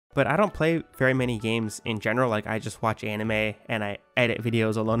but I don't play very many games in general. Like, I just watch anime and I edit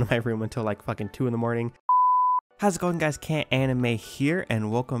videos alone in my room until like fucking 2 in the morning. How's it going, guys? Can't Anime here,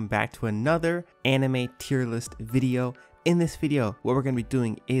 and welcome back to another anime tier list video. In this video, what we're going to be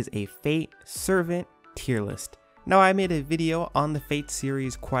doing is a Fate Servant tier list. Now, I made a video on the Fate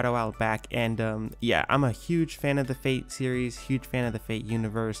series quite a while back, and yeah, I'm a huge fan of the Fate series, huge fan of the Fate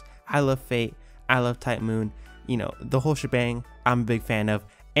universe. I love Fate, I love Type Moon, you know, the whole shebang, I'm a big fan of.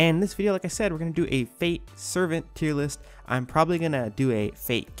 And in this video, like I said, we're going to do a Fate Servant tier list. I'm probably going to do a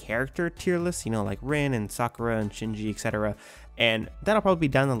Fate character tier list, you know, like Rin and Sakura and Shinji, etc. And that'll probably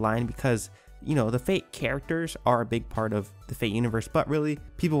be down the line because, you know, the Fate characters are a big part of the Fate universe, but really,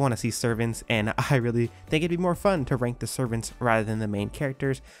 people want to see servants, and I really think it'd be more fun to rank the servants rather than the main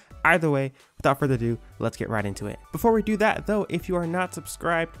characters. Either way, without further ado, let's get right into it. Before we do that though, if you are not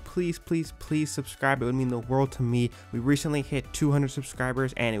subscribed, please subscribe. It would mean the world to me. We recently hit 200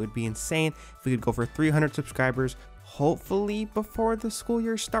 subscribers, and it would be insane if we could go for 300 subscribers. Hopefully before the school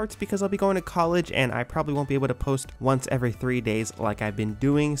year starts, because I'll be going to college and I probably won't be able to post once every 3 days like I've been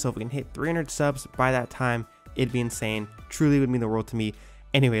doing. So if we can hit 300 subs by that time, it'd be insane. Truly would mean the world to me.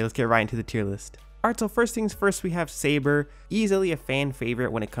 Anyway, let's get right into the tier list. Alright, so first things first, we have Saber. Easily a fan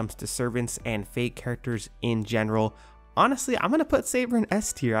favorite when it comes to servants and Fate characters in general. Honestly, I'm going to put Saber in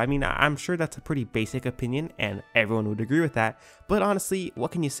S tier. I mean, I'm sure that's a pretty basic opinion and everyone would agree with that. But honestly,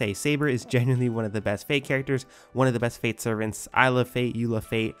 what can you say? Saber is genuinely one of the best Fate characters, one of the best Fate servants. I love Fate, you love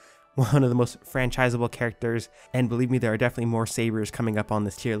Fate. One of the most franchisable characters. And believe me, there are definitely more Sabers coming up on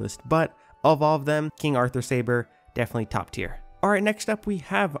this tier list. But of all of them, King Arthur Saber, definitely top tier. Alright, next up we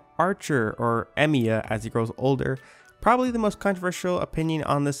have Archer, or Emiya as he grows older. Probably the most controversial opinion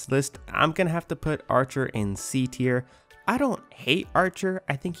on this list. I'm gonna have to put Archer in C tier. I don't hate Archer.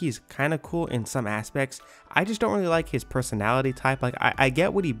 I think he's kind of cool in some aspects. I just don't really like his personality type. Like, I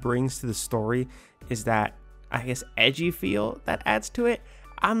get what he brings to the story is that, I guess, edgy feel that adds to it.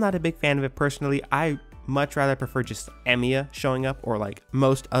 I'm not a big fan of it personally. I much rather prefer just Emiya showing up, or like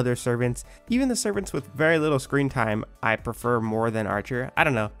most other servants. Even the servants with very little screen time, I prefer more than Archer. I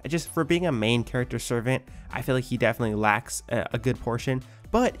don't know, just for being a main character servant, I feel like he definitely lacks a good portion,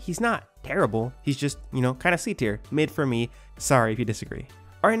 but he's not terrible. He's just, you know, kind of C tier, mid for me. Sorry if you disagree.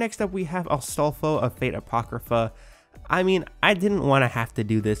 Alright, next up we have Astolfo of Fate Apocrypha. I mean, I didn't want to have to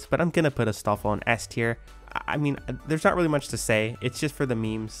do this, but I'm gonna put Astolfo in S tier. I mean, there's not really much to say, it's just for the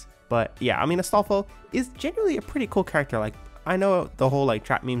memes. But yeah, I mean, Astolfo is genuinely a pretty cool character. Like, I know the whole like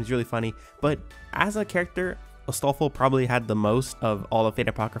trap meme is really funny, but as a character, Astolfo probably had the most of all of Fate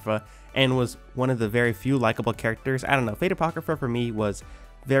Apocrypha and was one of the very few likable characters. I don't know, Fate Apocrypha for me was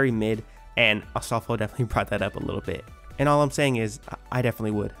very mid, and Astolfo definitely brought that up a little bit. And all I'm saying is, I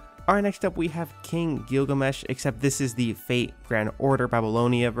definitely would. Alright, next up we have King Gilgamesh, except this is the Fate Grand Order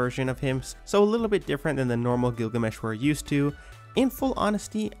Babylonia version of him, so a little bit different than the normal Gilgamesh we're used to. In full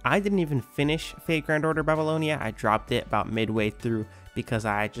honesty, I didn't even finish Fate Grand Order Babylonia. I dropped it about midway through because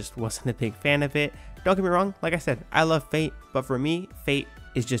I just wasn't a big fan of it. Don't get me wrong, like I said, I love Fate, but for me, Fate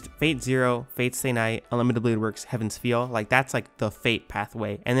is just Fate Zero, Fate Stay Night, Unlimited Blade Works, Heaven's Feel. Like, that's like the Fate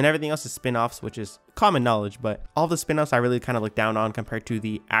pathway. And then everything else is spin-offs, which is common knowledge, but all the spin-offs I really kind of look down on compared to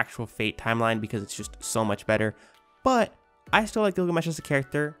the actual Fate timeline because it's just so much better. But I still like Gilgamesh as a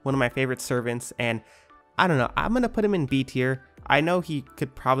character, one of my favorite servants, and I don't know, I'm going to put him in B tier. I know he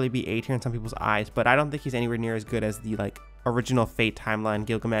could probably be A tier in some people's eyes, but I don't think he's anywhere near as good as the like original Fate timeline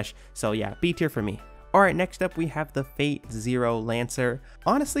Gilgamesh. So yeah, B tier for me. Alright, next up we have the Fate Zero Lancer.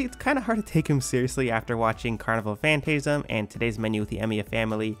 Honestly, it's kind of hard to take him seriously after watching Carnival Phantasm and Today's Menu with the Emiya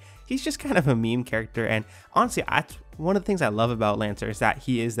family. He's just kind of a meme character, and honestly, that's one of the things I love about Lancer is that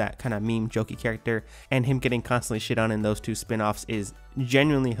he is that kind of meme jokey character, and him getting constantly shit on in those two spin-offs is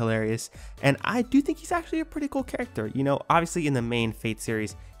genuinely hilarious. And I do think he's actually a pretty cool character. You know, obviously in the main Fate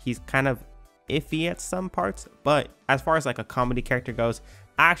series, he's kind of iffy at some parts, but as far as like a comedy character goes,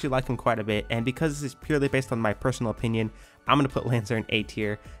 I actually like him quite a bit, and because this is purely based on my personal opinion, I'm going to put Lancer in A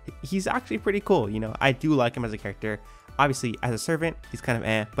tier. He's actually pretty cool, you know, I do like him as a character. Obviously, as a servant, he's kind of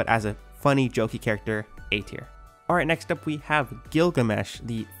eh, but as a funny, jokey character, A tier. Alright, next up we have Gilgamesh,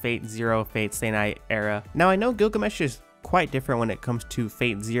 the Fate Zero, Fate Stay Night era. Now, I know Gilgamesh is quite different when it comes to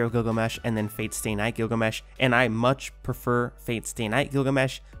Fate Zero Gilgamesh and then Fate Stay Night Gilgamesh, and I much prefer Fate Stay Night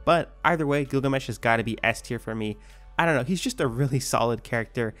Gilgamesh, but either way, Gilgamesh has got to be S tier for me. I don't know, he's just a really solid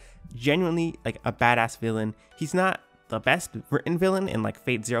character, genuinely like a badass villain. He's not the best written villain in like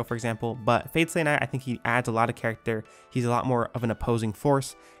Fate Zero, for example, but Fate Stay Night, I think he adds a lot of character. He's a lot more of an opposing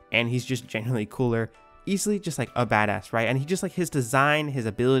force, and he's just genuinely cooler. Easily just like a badass, right? And he just like his design, his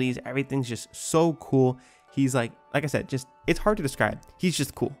abilities, everything's just so cool. He's like I said, just it's hard to describe. He's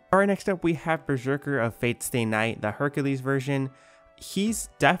just cool. All right, next up we have Berserker of Fate Stay Night, the Hercules version. He's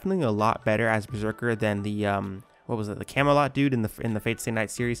definitely a lot better as Berserker than the what was it, the Camelot dude in the Fate Stay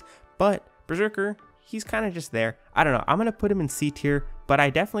Night series. But Berserker, he's kind of just there. I don't know. I'm gonna put him in C tier, but I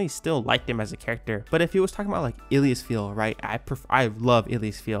definitely still liked him as a character. But if he was talking about like Ilias Feel, right? I love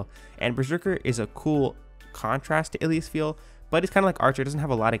Ilias Feel, and Berserker is a cool contrast to Ilias Feel. But it's kind of like Archer, doesn't have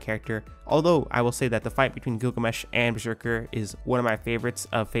a lot of character. Although I will say that the fight between Gilgamesh and Berserker is one of my favorites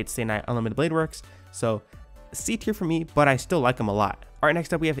of Fate Stay Night Unlimited Blade Works. So C tier for me, but I still like him a lot. All right,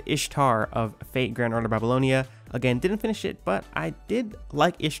 next up we have Ishtar of Fate Grand Order Babylonia. Again, didn't finish it, but I did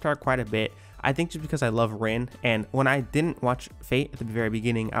like Ishtar quite a bit. I think just because I love Rin, and when I didn't watch Fate at the very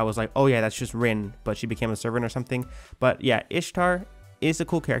beginning, I was like, oh yeah, that's just Rin, but she became a servant or something. But yeah, Ishtar is a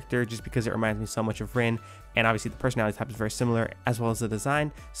cool character just because it reminds me so much of Rin, and obviously the personality type is very similar as well as the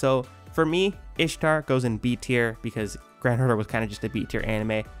design. So for me, Ishtar goes in B tier because Grand Order was kind of just a B tier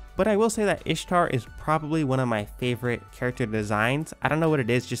anime. But I will say that Ishtar is probably one of my favorite character designs. I don't know what it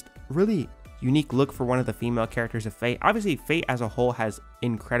is, just really unique look for one of the female characters of Fate. Obviously Fate as a whole has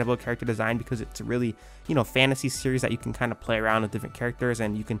incredible character design because it's a really, you know, fantasy series that you can kind of play around with different characters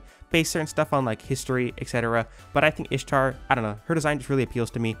and you can base certain stuff on like history, etc. But I think Ishtar, I don't know, her design just really appeals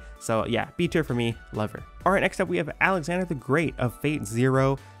to me. So yeah, B tier for me, love her. All right, next up we have Alexander the Great of Fate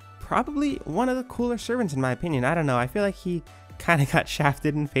Zero. Probably one of the cooler servants in my opinion. I don't know, I feel like he kind of got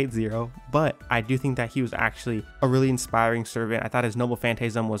shafted in Fate Zero, but I do think that he was actually a really inspiring servant. I thought his Noble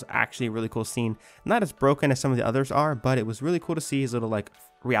Phantasm was actually a really cool scene. Not as broken as some of the others are, but it was really cool to see his little like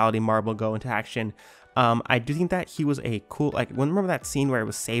reality marble go into action. I do think that he was a cool, like, remember that scene where it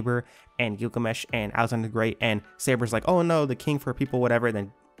was Saber and Gilgamesh and Alexander the Great, and Saber's like, oh no, the king for people, whatever, and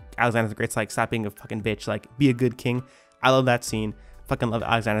then Alexander the Great's like, stop being a fucking bitch, like, be a good king. I love that scene. Fucking love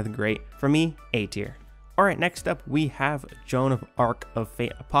Alexander the Great. For me, A tier. Alright, next up we have Joan of Arc of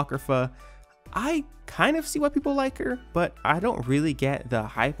Fate Apocrypha. I kind of see why people like her, but I don't really get the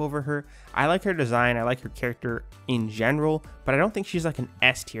hype over her. I like her design, I like her character in general, but I don't think she's like an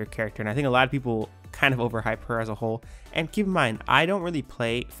S tier character, and I think a lot of people kind of overhype her as a whole. And keep in mind, I don't really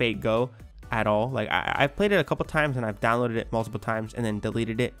play Fate Go at all. Like I've played it a couple times and I've downloaded it multiple times and then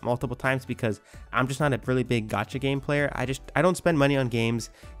deleted it multiple times because I'm just not a really big gacha game player. I don't spend money on games.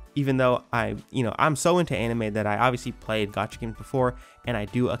 Even though I'm so into anime that I obviously played gacha games before, and I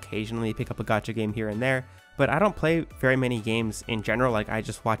do occasionally pick up a gacha game here and there, but I don't play very many games in general. Like I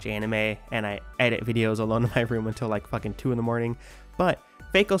just watch anime and I edit videos alone in my room until like fucking 2 in the morning. But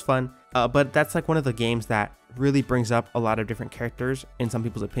Fate Go's fun, but that's like one of the games that really brings up a lot of different characters in some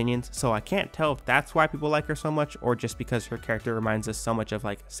people's opinions. So I can't tell if that's why people like her so much or just because her character reminds us so much of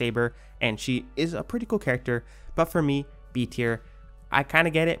like Saber, and she is a pretty cool character. But for me, B tier. I kind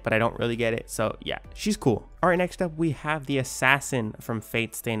of get it, but I don't really get it. So yeah, she's cool. All right, next up we have the Assassin from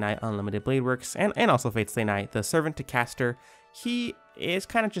Fate Stay Night Unlimited Blade Works, and also Fate Stay Night, the Servant to Caster. He is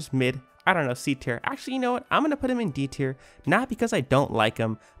kind of just mid. I don't know, C tier. Actually, you know what? I'm going to put him in D tier, not because I don't like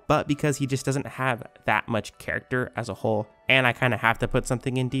him, but because he just doesn't have that much character as a whole, and I kind of have to put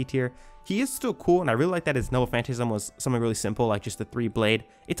something in D tier. He is still cool, and I really like that his Noble Phantasm was something really simple, like just a 3-blade.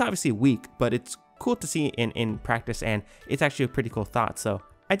 It's obviously weak, but it's cool to see in practice, and it's actually a pretty cool thought. So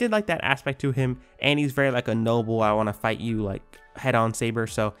I did like that aspect to him, and he's very like a noble, I want to fight you like head-on Saber.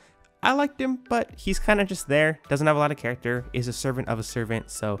 So I liked him, but he's kind of just there, doesn't have a lot of character, is a servant of a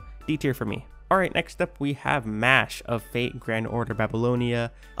servant, so D tier for me. Alright, next up we have Mash of Fate Grand Order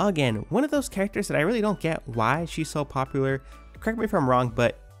Babylonia. Again, one of those characters that I really don't get why she's so popular. Correct me if I'm wrong,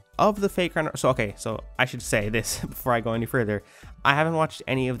 but of the Fate Grand Order, so I should say this before I go any further. I haven't watched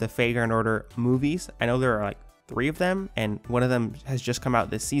any of the Fate Grand Order movies. I know there are like 3 of them, and one of them has just come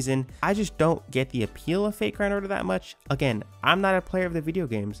out this season. I just don't get the appeal of Fate Grand Order that much. Again, I'm not a player of the video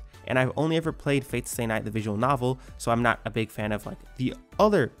games, and I've only ever played Fate Stay Night, the visual novel, so I'm not a big fan of like the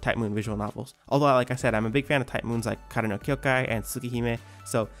other Type Moon visual novels. Although, like I said, I'm a big fan of Type Moons like Kara no Kyokai and Tsukihime,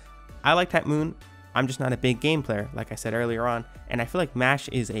 so I like Type Moon. I'm just not a big game player, like I said earlier on, and I feel like Mash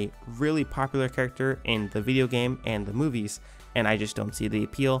is a really popular character in the video game and the movies, and I just don't see the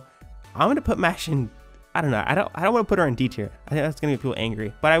appeal. I'm gonna put Mash in, I don't know, I don't want to put her in D tier. I think that's gonna get people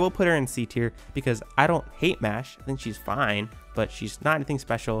angry, but I will put her in C tier because I don't hate Mash. I think she's fine, but she's not anything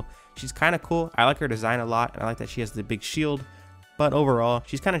special. She's kind of cool. I like her design a lot, and I like that she has the big shield. But overall,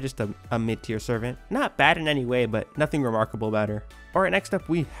 she's kind of just a mid-tier servant. Not bad in any way, but nothing remarkable about her. Alright, next up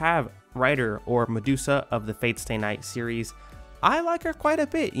we have Ryder, or Medusa, of the Fate Stay Night series. I like her quite a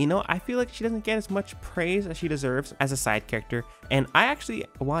bit, you know, I feel like she doesn't get as much praise as she deserves as a side character, and I actually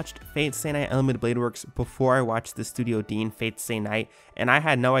watched Fate Stay Night Unlimited Blade Works before I watched the Studio Dean Fate Stay Night, and I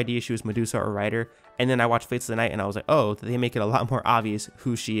had no idea she was Medusa or Ryder. And then I watched Fates of the Night and I was like, oh, they make it a lot more obvious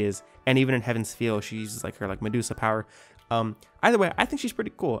who she is. And even in Heaven's Feel, she uses like her like Medusa power. Either way, I think she's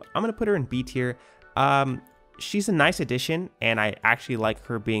pretty cool. I'm gonna put her in B tier. She's a nice addition, and I actually like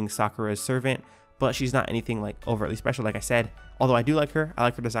her being Sakura's servant, but she's not anything like overtly special, like I said. Although I do like her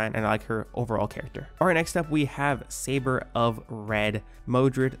design, and I like her overall character. All right, next up we have Saber of Red,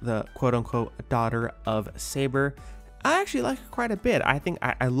 Modred, the quote-unquote daughter of Saber. I actually like her quite a bit. I think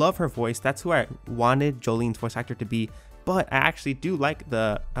I love her voice. That's who I wanted Jolene's voice actor to be. But I actually do like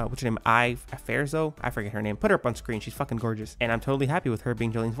the, what's her name, Ferzo? I forget her name. Put her up on screen. She's fucking gorgeous. And I'm totally happy with her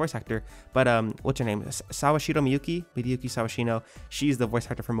being Jolene's voice actor. But what's her name? Sawashiro Miyuki Sawashino. She's the voice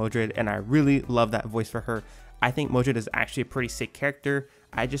actor for Modred, and I really love that voice for her. I think Modred is actually a pretty sick character.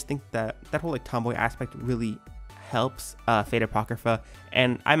 I just think that whole like tomboy aspect really helps Fate Apocrypha.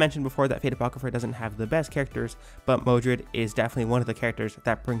 And I mentioned before that Fate Apocrypha doesn't have the best characters, but Modred is definitely one of the characters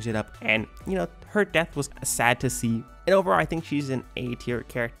that brings it up. And you know, her death was sad to see. And overall, I think she's an A tier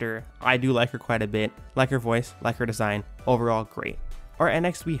character. I do like her quite a bit. Like her voice, like her design. Overall, great. Alright, and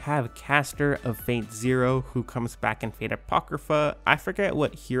next we have Caster of Fate Zero, who comes back in Fate Apocrypha. I forget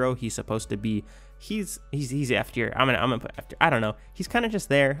what hero he's supposed to be. He's F tier. I'm gonna put F tier. I don't know. He's kind of just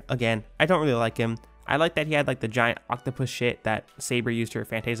there. Again, I don't really like him. I like that he had like the giant octopus shit that Saber used her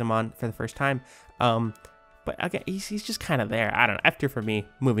Phantasm on for the first time. But again, he's just kind of there. I don't know. F tier for me.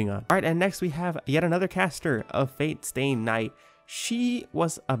 Moving on. All right, and next we have yet another caster of Fate Stay Night. She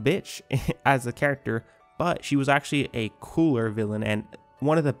was a bitch as a character, but she was actually a cooler villain and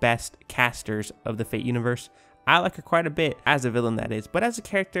one of the best casters of the Fate universe. I like her quite a bit as a villain, that is, but as a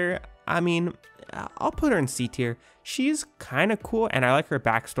character, I mean, I'll put her in C tier. She's kind of cool, and I like her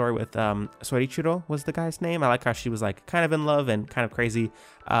backstory with Soichiro was the guy's name. I like how she was like kind of in love and kind of crazy.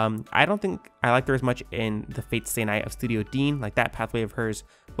 I don't think I liked her as much in the Fate Stay Night of Studio Dean. Like that pathway of hers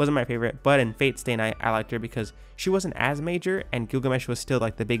wasn't my favorite, but in Fate Stay Night, I liked her because she wasn't as major, and Gilgamesh was still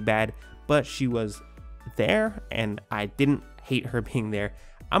like the big bad, but she was there, and I didn't hate her being there.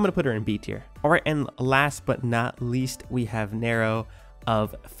 I'm gonna put her in B tier. All right, and last but not least, we have Nero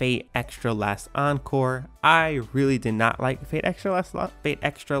of Fate Extra Last Encore. I really did not like Fate Extra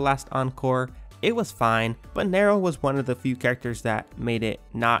Last Encore. It was fine, but Nero was one of the few characters that made it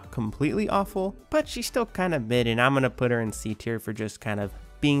not completely awful, but she's still kind of mid, and I'm gonna put her in C tier for just kind of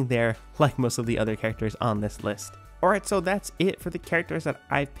being there like most of the other characters on this list. Alright, so that's it for the characters that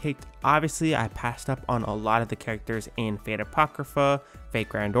I picked. Obviously, I passed up on a lot of the characters in Fate Apocrypha, Fate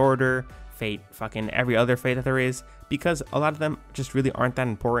Grand Order, Fate fucking every other Fate that there is, because a lot of them just really aren't that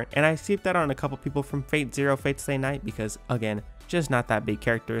important. And I skipped out on a couple people from Fate Zero, Fate Stay Night, because again, just not that big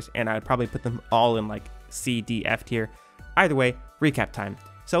characters, and I would probably put them all in like C, D, F tier. Either way, recap time.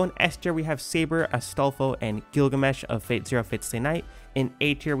 So in S tier, we have Saber, Astolfo, and Gilgamesh of Fate Zero, Fate Stay Night. In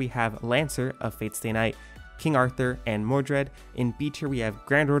A tier, we have Lancer of Fate Stay Night, King Arthur, and Mordred. In B tier, we have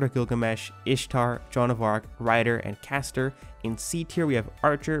Grand Order Gilgamesh, Ishtar, Joan of Arc, Ryder, and Caster. In C tier, we have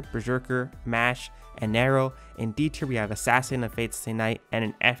Archer, Berserker, Mash, and Nero. In D tier, we have Assassin of Fate Stay Night, and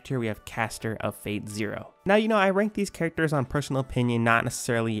in F tier, we have Caster of Fate Zero. Now, you know, I rank these characters on personal opinion, not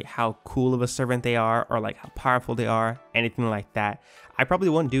necessarily how cool of a servant they are, or like how powerful they are, anything like that. I probably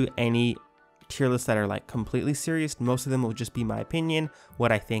won't do any tier lists that are like completely serious. Most of them will just be my opinion,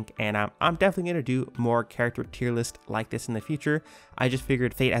 what I think, and I'm definitely gonna do more character tier list like this in the future. I just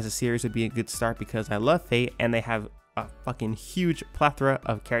figured Fate as a series would be a good start because I love Fate, and they have a fucking huge plethora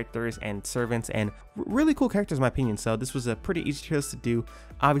of characters and servants and really cool characters in my opinion. So this was a pretty easy tier list to do.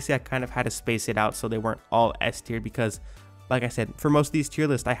 Obviously, I kind of had to space it out so they weren't all S tier because, like I said, for most of these tier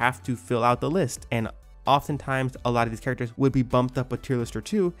lists, I have to fill out the list, and oftentimes a lot of these characters would be bumped up a tier list or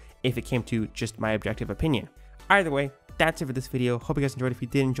two if it came to just my objective opinion. Either way, that's it for this video. Hope you guys enjoyed. If you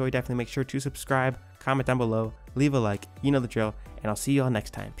did enjoy, definitely make sure to subscribe, comment down below, leave a like, you know the drill, and I'll see you all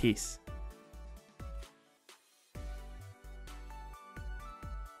next time. Peace.